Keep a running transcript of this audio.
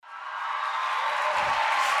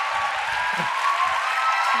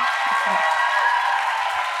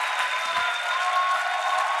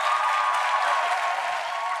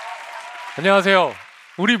안녕하세요.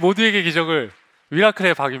 우리 모두에게 기적을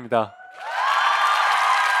미라클의 박입니다.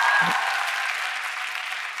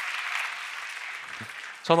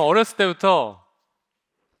 저는 어렸을 때부터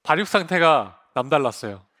발육 상태가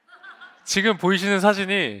남달랐어요. 지금 보이시는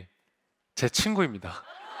사진이 제 친구입니다.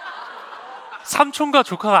 삼촌과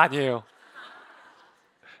조카가 아니에요.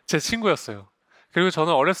 제 친구였어요. 그리고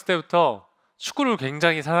저는 어렸을 때부터 축구를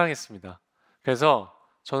굉장히 사랑했습니다. 그래서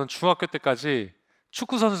저는 중학교 때까지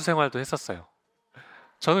축구 선수 생활도 했었어요.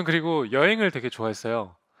 저는 그리고 여행을 되게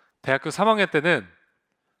좋아했어요. 대학교 3학년 때는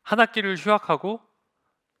한 학기를 휴학하고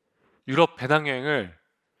유럽 배낭여행을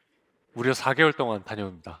무려 4개월 동안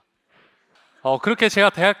다녀옵니다. 그렇게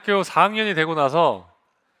제가 대학교 4학년이 되고 나서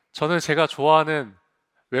저는 제가 좋아하는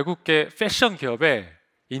외국계 패션 기업에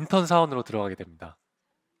인턴 사원으로 들어가게 됩니다.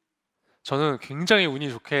 저는 굉장히 운이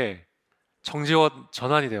좋게 정직원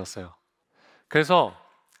전환이 되었어요. 그래서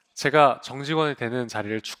제가 정직원이 되는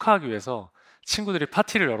자리를 축하하기 위해서 친구들이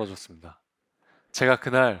파티를 열어줬습니다. 제가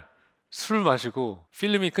그날 술을 마시고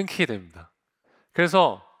필름이 끊기게 됩니다.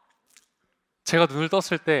 그래서 제가 눈을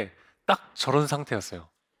떴을 때 딱 저런 상태였어요.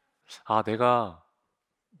 내가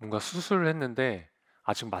뭔가 수술을 했는데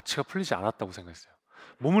아직 마취가 풀리지 않았다고 생각했어요.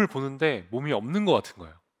 몸을 보는데 몸이 없는 것 같은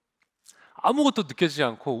거예요. 아무것도 느껴지지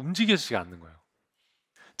않고 움직여지지 않는 거예요.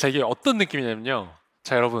 자, 이게 어떤 느낌이냐면요.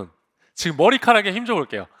 자, 여러분 지금 머리카락에 힘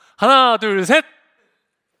줘볼게요. 하나, 둘, 셋!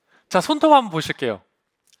 자, 손톱 한번 보실게요.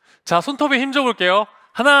 자, 손톱에 힘 줘볼게요.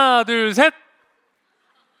 하나, 둘, 셋!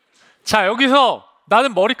 자, 여기서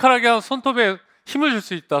나는 머리카락이랑 손톱에 힘을 줄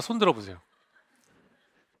수 있다. 손 들어보세요.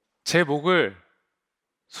 제 목을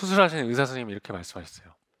수술하시는 의사 선생님이 이렇게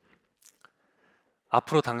말씀하셨어요.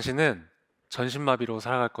 앞으로 당신은 전신마비로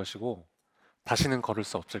살아갈 것이고 다시는 걸을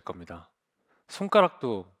수 없을 겁니다.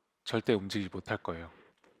 손가락도 절대 움직이지 못할 거예요.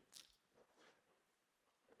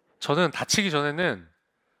 저는 다치기 전에는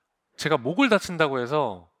제가 목을 다친다고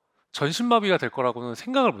해서 전신마비가 될 거라고는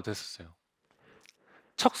생각을 못 했었어요.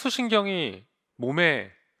 척수신경이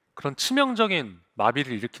몸에 그런 치명적인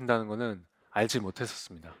마비를 일으킨다는 거는 알지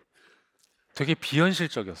못했었습니다. 되게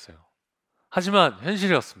비현실적이었어요. 하지만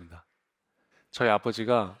현실이었습니다. 저희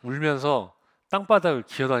아버지가 울면서 땅바닥을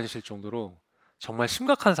기어다니실 정도로 정말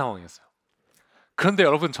심각한 상황이었어요. 그런데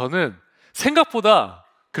여러분, 저는 생각보다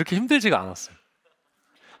그렇게 힘들지가 않았어요.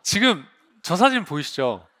 지금 저 사진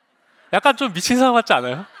보이시죠? 약간 좀 미친 사람 같지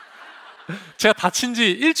않아요? 제가 다친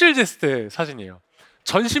지 일주일 됐을 때 사진이에요.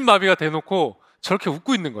 전신마비가 돼놓고 저렇게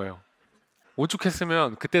웃고 있는 거예요.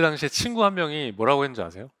 오죽했으면 그때 당시에 친구 한 명이 뭐라고 했는지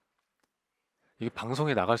아세요? 이게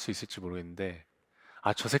방송에 나갈 수 있을지 모르겠는데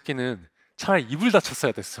저 새끼는 차라리 입을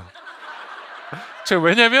다쳤어야 됐어.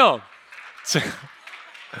 왜냐면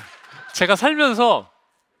제가 살면서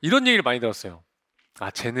이런 얘기를 많이 들었어요.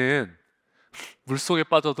 쟤는 물속에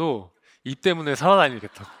빠져도 입 때문에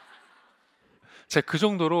살아다니겠다고. 제가 그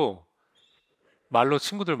정도로 말로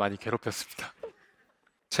친구들 많이 괴롭혔습니다.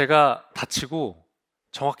 제가 다치고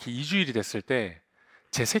정확히 2주일이 됐을 때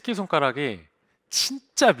제 새끼손가락이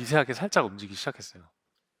진짜 미세하게 살짝 움직이기 시작했어요.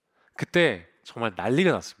 그때 정말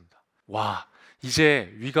난리가 났습니다. 와,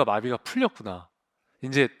 이제 위가 마비가 풀렸구나.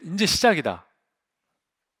 이제 시작이다.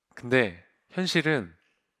 근데 현실은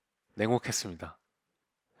냉혹했습니다.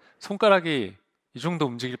 손가락이 이 정도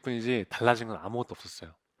움직일 뿐이지 달라진 건 아무것도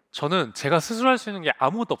없었어요. 저는 제가 스스로 할 수 있는 게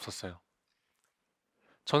아무것도 없었어요.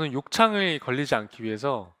 저는 욕창에 걸리지 않기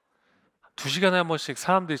위해서 2시간에 한 번씩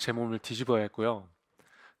사람들이 제 몸을 뒤집어야 했고요.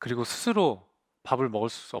 그리고 스스로 밥을 먹을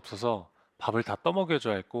수 없어서 밥을 다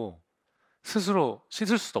떠먹여줘야 했고 스스로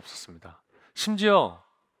씻을 수도 없었습니다. 심지어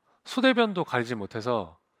소대변도 가리지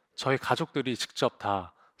못해서 저희 가족들이 직접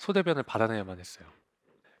다 소대변을 받아내야만 했어요.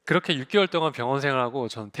 그렇게 6개월 동안 병원 생활하고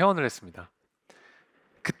저는 퇴원을 했습니다.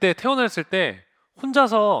 그때 퇴원을 했을 때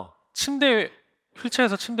혼자서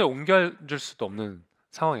휠체어에서 침대에 옮겨줄 수도 없는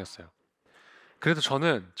상황이었어요. 그래도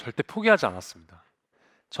저는 절대 포기하지 않았습니다.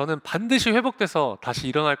 저는 반드시 회복돼서 다시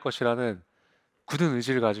일어날 것이라는 굳은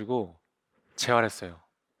의지를 가지고 재활했어요.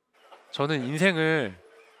 저는 인생을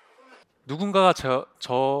누군가가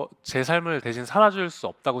제 삶을 대신 살아줄 수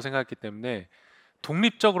없다고 생각했기 때문에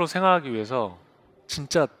독립적으로 생활하기 위해서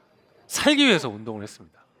진짜 살기 위해서 운동을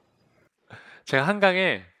했습니다. 제가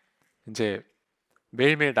한강에 이제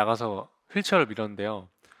매일매일 나가서 휠체어를 밀었는데요.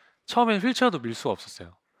 처음엔 휠체어도 밀 수가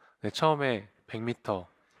없었어요. 처음에 100m,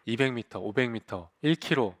 200m, 500m,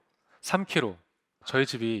 1km, 3km. 저희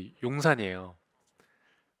집이 용산이에요.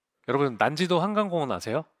 여러분, 난지도 한강공원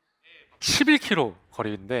아세요? 11km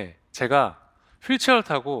거리인데 제가 휠체어를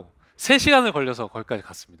타고 3시간을 걸려서 거기까지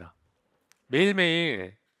갔습니다.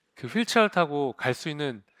 매일매일 그 휠체어를 타고 갈 수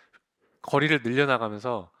있는 거리를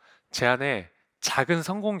늘려나가면서 제 안에 작은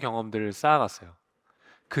성공 경험들을 쌓아갔어요.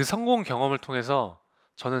 그 성공 경험을 통해서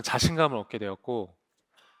저는 자신감을 얻게 되었고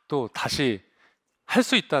또 다시 할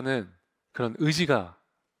수 있다는 그런 의지가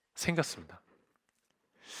생겼습니다.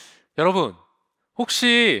 여러분,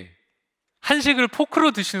 혹시 한식을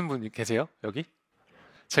포크로 드시는 분 계세요? 여기?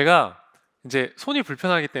 제가 이제 손이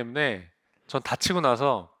불편하기 때문에 전 다치고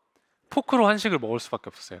나서 포크로 한식을 먹을 수밖에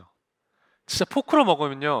없었어요. 진짜 포크로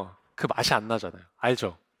먹으면요, 그 맛이 안 나잖아요.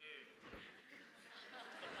 알죠?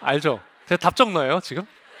 알죠? 제가 답정너예요, 지금?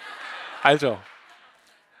 알죠?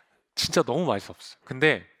 진짜 너무 맛있었어요.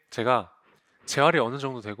 근데 제가 재활이 어느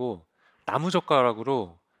정도 되고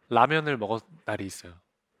나무젓가락으로 라면을 먹은 날이 있어요.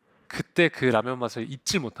 그때 그 라면 맛을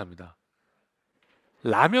잊지 못합니다.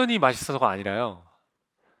 라면이 맛있어서가 아니라요,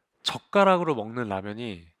 젓가락으로 먹는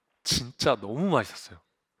라면이 진짜 너무 맛있었어요.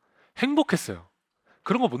 행복했어요.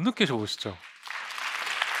 그런 거 못 느끼셔보시죠?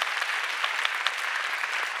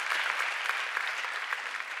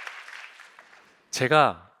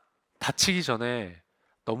 제가 다치기 전에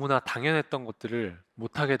너무나 당연했던 것들을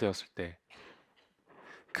못하게 되었을 때,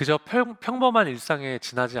 그저 평범한 일상에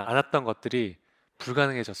지나지 않았던 것들이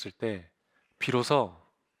불가능해졌을 때, 비로소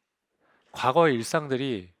과거의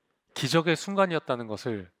일상들이 기적의 순간이었다는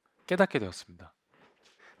것을 깨닫게 되었습니다.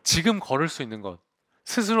 지금 걸을 수 있는 것,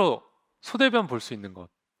 스스로 소대변 볼 수 있는 것,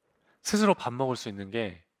 스스로 밥 먹을 수 있는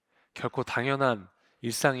게 결코 당연한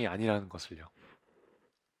일상이 아니라는 것을요.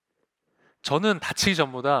 저는 다치기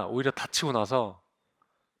전보다 오히려 다치고 나서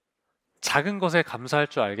작은 것에 감사할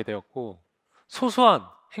줄 알게 되었고 소소한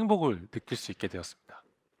행복을 느낄 수 있게 되었습니다.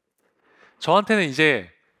 저한테는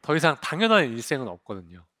이제 더 이상 당연한 일생은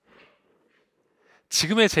없거든요.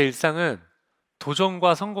 지금의 제 일상은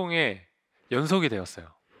도전과 성공의 연속이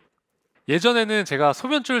되었어요. 예전에는 제가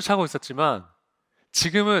소변줄을 차고 있었지만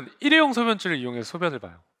지금은 일회용 소변줄을 이용해서 소변을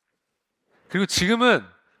봐요. 그리고 지금은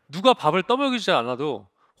누가 밥을 떠먹이지 않아도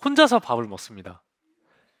혼자서 밥을 먹습니다.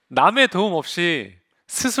 남의 도움 없이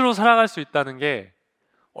스스로 살아갈 수 있다는 게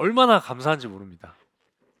얼마나 감사한지 모릅니다.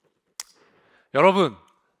 여러분,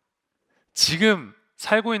 지금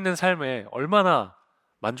살고 있는 삶에 얼마나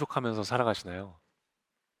만족하면서 살아가시나요?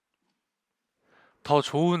 더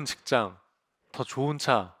좋은 직장, 더 좋은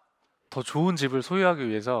차, 더 좋은 집을 소유하기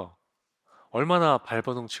위해서 얼마나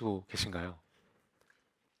발버둥 치고 계신가요?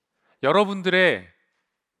 여러분들의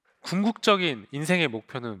궁극적인 인생의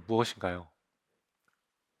목표는 무엇인가요?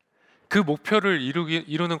 그 목표를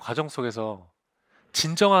이루는 과정 속에서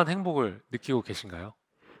진정한 행복을 느끼고 계신가요?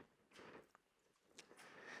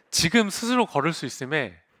 지금 스스로 걸을 수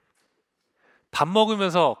있음에, 밥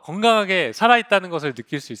먹으면서 건강하게 살아있다는 것을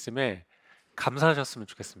느낄 수 있음에 감사하셨으면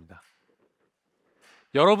좋겠습니다.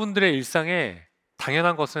 여러분들의 일상에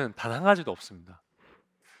당연한 것은 단 한 가지도 없습니다.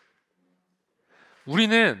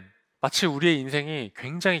 우리는 마치 우리의 인생이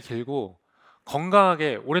굉장히 길고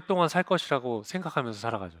건강하게 오랫동안 살 것이라고 생각하면서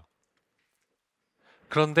살아가죠.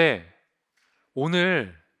 그런데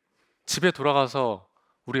오늘 집에 돌아가서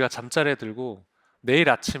우리가 잠자리에 들고 내일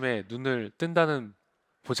아침에 눈을 뜬다는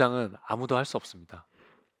보장은 아무도 할 수 없습니다.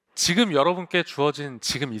 지금 여러분께 주어진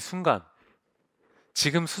지금 이 순간,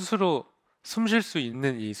 지금 스스로 숨 쉴 수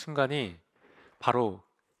있는 이 순간이 바로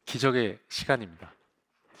기적의 시간입니다.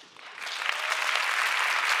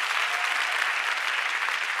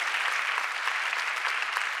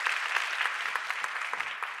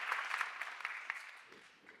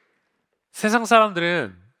 세상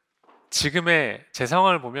사람들은 지금의 제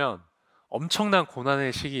상황을 보면 엄청난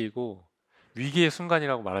고난의 시기이고 위기의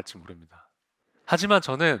순간이라고 말할지 모릅니다. 하지만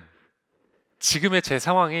저는 지금의 제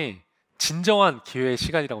상황이 진정한 기회의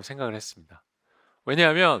시간이라고 생각을 했습니다.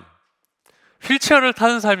 왜냐하면 휠체어를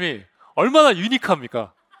타는 삶이 얼마나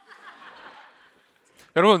유니크합니까?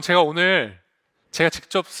 여러분, 제가 오늘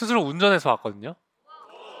직접 스스로 운전해서 왔거든요.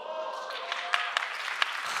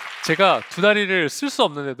 제가 두 다리를 쓸 수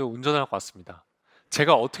없는데도 운전을 하고 왔습니다.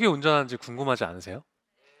 제가 어떻게 운전하는지 궁금하지 않으세요?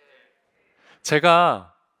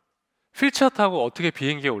 제가 휠체어 타고 어떻게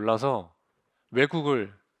비행기에 올라서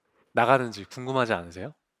외국을 나가는지 궁금하지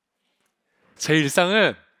않으세요? 제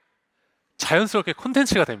일상은 자연스럽게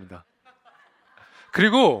콘텐츠가 됩니다.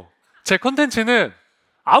 그리고 제 콘텐츠는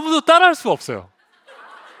아무도 따라할 수가 없어요.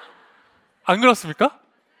 안 그렇습니까?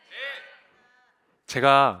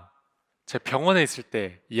 제가 제 병원에 있을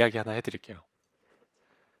때 이야기 하나 해드릴게요.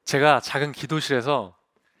 제가 작은 기도실에서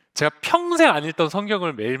제가 평생 안 읽던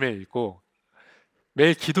성경을 매일매일 읽고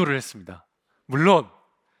매일 기도를 했습니다. 물론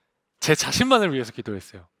제 자신만을 위해서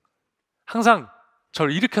기도했어요. 항상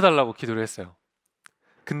저를 일으켜달라고 기도를 했어요.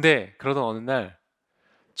 근데 그러던 어느 날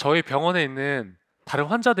저희 병원에 있는 다른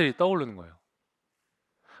환자들이 떠오르는 거예요.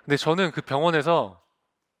 근데 저는 그 병원에서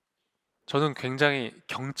저는 굉장히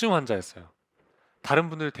경증 환자였어요. 다른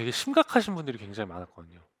분들 되게 심각하신 분들이 굉장히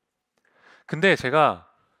많았거든요. 근데 제가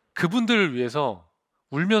그분들을 위해서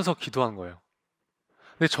울면서 기도한 거예요.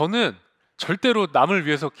 근데 저는 절대로 남을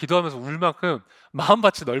위해서 기도하면서 울 만큼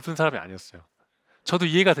마음밭이 넓은 사람이 아니었어요. 저도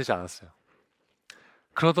이해가 되지 않았어요.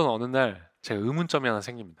 그러던 어느 날 제가 의문점이 하나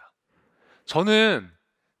생깁니다. 저는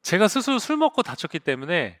제가 스스로 술 먹고 다쳤기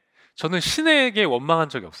때문에 저는 신에게 원망한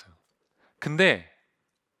적이 없어요. 근데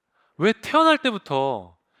왜 태어날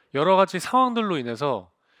때부터 여러 가지 상황들로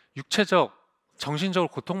인해서 육체적, 정신적으로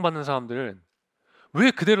고통받는 사람들은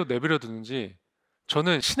왜 그대로 내버려 두는지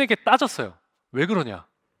저는 신에게 따졌어요. 왜 그러냐?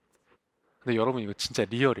 근데 여러분 이거 진짜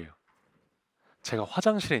리얼이에요. 제가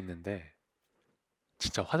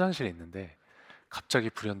진짜 화장실에 있는데 갑자기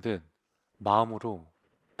불현듯 마음으로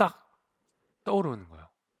딱 떠오르는 거예요.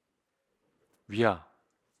 위야,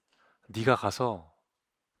 네가 가서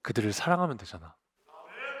그들을 사랑하면 되잖아.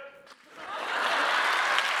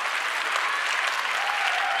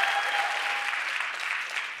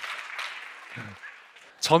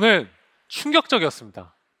 저는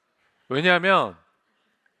충격적이었습니다. 왜냐하면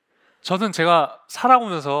저는 제가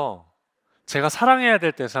살아오면서 제가 사랑해야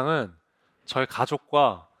될 대상은 저의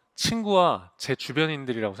가족과 친구와 제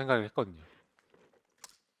주변인들이라고 생각을 했거든요.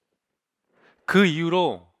 그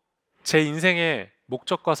이후로 제 인생의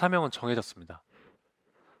목적과 사명은 정해졌습니다.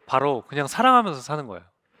 바로 그냥 사랑하면서 사는 거예요.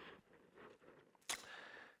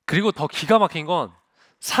 그리고 더 기가 막힌 건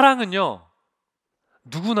사랑은요,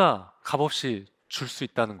 누구나 값없이 줄 수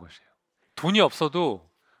있다는 것이에요. 돈이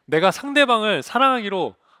없어도 내가 상대방을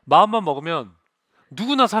사랑하기로 마음만 먹으면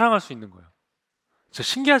누구나 사랑할 수 있는 거예요. 진짜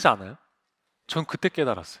신기하지 않아요? 전 그때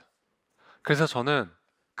깨달았어요. 그래서 저는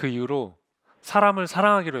그 이후로 사람을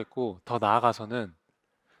사랑하기로 했고, 더 나아가서는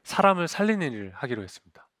사람을 살리는 일을 하기로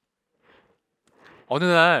했습니다. 어느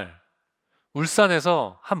날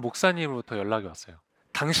울산에서 한 목사님으로부터 연락이 왔어요.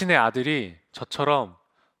 당신의 아들이 저처럼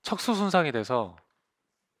척수 손상이 돼서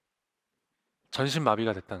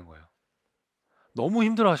전신마비가 됐다는 거예요. 너무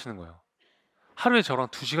힘들어 하시는 거예요. 하루에 저랑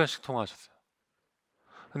 2시간씩 통화하셨어요.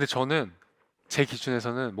 근데 저는 제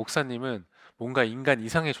기준에서는 목사님은 뭔가 인간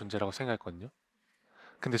이상의 존재라고 생각했거든요.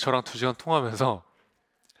 근데 저랑 2시간 통화하면서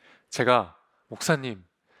제가 목사님,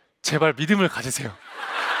 제발 믿음을 가지세요.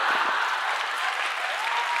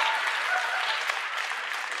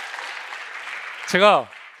 제가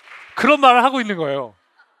그런 말을 하고 있는 거예요.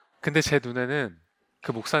 근데 제 눈에는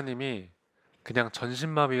그 목사님이 그냥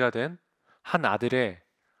전신마비가 된 한 아들의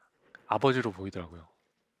아버지로 보이더라고요.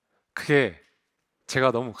 그게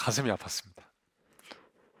제가 너무 가슴이 아팠습니다.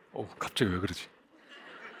 갑자기 왜 그러지?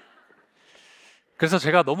 그래서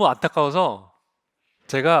제가 너무 안타까워서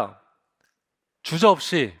제가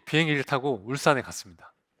주저없이 비행기를 타고 울산에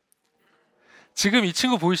갔습니다. 지금 이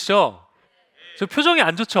친구 보이시죠? 저 표정이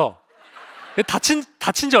안 좋죠?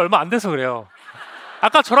 다친 지 얼마 안 돼서 그래요.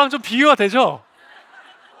 아까 저랑 좀 비교가 되죠?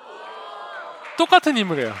 똑같은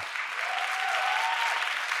인물이에요.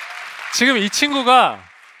 지금 이 친구가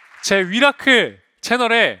제 위라클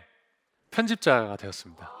채널의 편집자가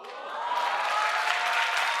되었습니다.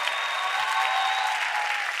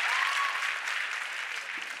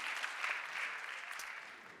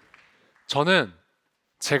 저는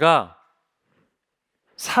제가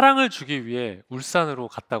사랑을 주기 위해 울산으로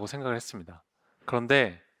갔다고 생각을 했습니다.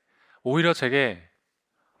 그런데 오히려 제게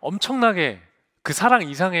엄청나게 그 사랑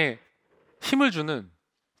이상의 힘을 주는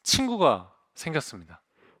친구가 생겼습니다.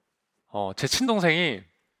 제 친동생이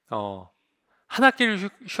한 학기를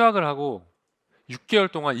휴학을 하고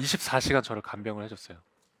 6개월 동안 24시간 저를 간병을 해줬어요.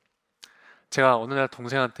 제가 어느 날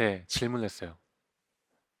동생한테 질문을 했어요.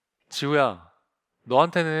 지우야,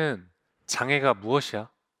 너한테는 장애가 무엇이야?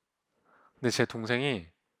 근데 제 동생이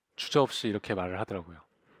주저없이 이렇게 말을 하더라고요.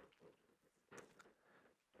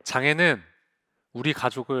 장애는 우리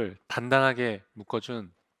가족을 단단하게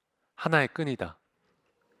묶어준 하나의 끈이다.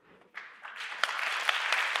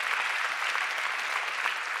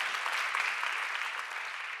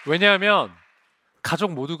 왜냐하면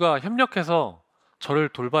가족 모두가 협력해서 저를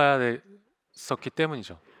돌봐야 했었기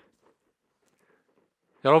때문이죠.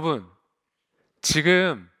 여러분,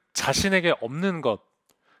 지금 자신에게 없는 것,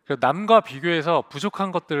 남과 비교해서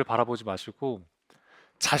부족한 것들을 바라보지 마시고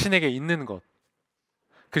자신에게 있는 것,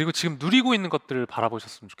 그리고 지금 누리고 있는 것들을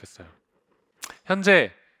바라보셨으면 좋겠어요.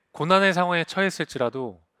 현재 고난의 상황에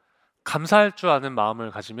처했을지라도 감사할 줄 아는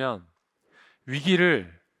마음을 가지면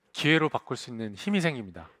위기를 기회로 바꿀 수 있는 힘이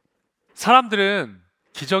생깁니다. 사람들은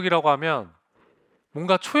기적이라고 하면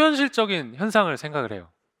뭔가 초현실적인 현상을 생각을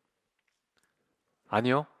해요.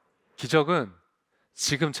 아니요. 기적은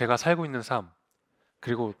지금 제가 살고 있는 삶,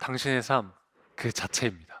 그리고 당신의 삶 그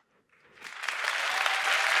자체입니다.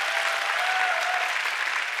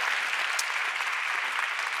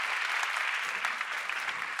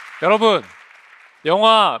 여러분,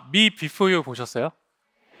 영화 미 비포 유 보셨어요?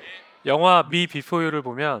 영화 미 비포 유를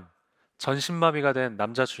보면 전신마비가 된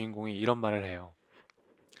남자 주인공이 이런 말을 해요.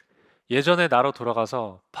 예전의 나로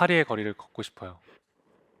돌아가서 파리의 거리를 걷고 싶어요.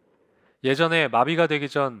 예전에 마비가 되기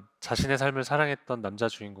전 자신의 삶을 사랑했던 남자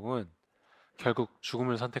주인공은 결국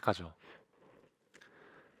죽음을 선택하죠.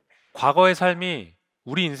 과거의 삶이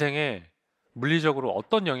우리 인생에 물리적으로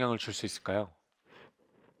어떤 영향을 줄 수 있을까요?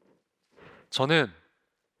 저는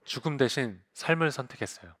죽음 대신 삶을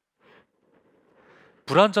선택했어요.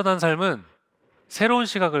 불완전한 삶은 새로운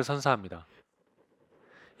시각을 선사합니다.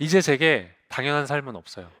 이제 제게 당연한 삶은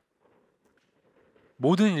없어요.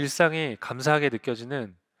 모든 일상이 감사하게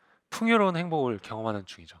느껴지는 풍요로운 행복을 경험하는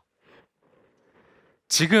중이죠.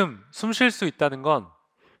 지금 숨 쉴 수 있다는 건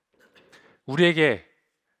우리에게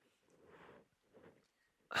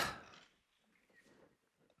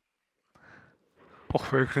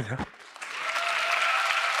왜 그러냐?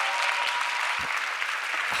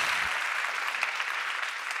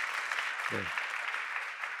 네.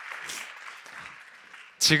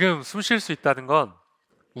 지금 숨 쉴 수 있다는 건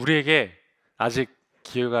우리에게 아직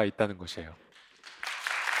기회가 있다는 것이에요.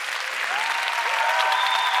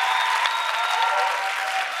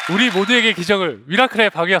 우리 모두에게 기적을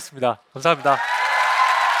미라클의 박이었습니다. 감사합니다.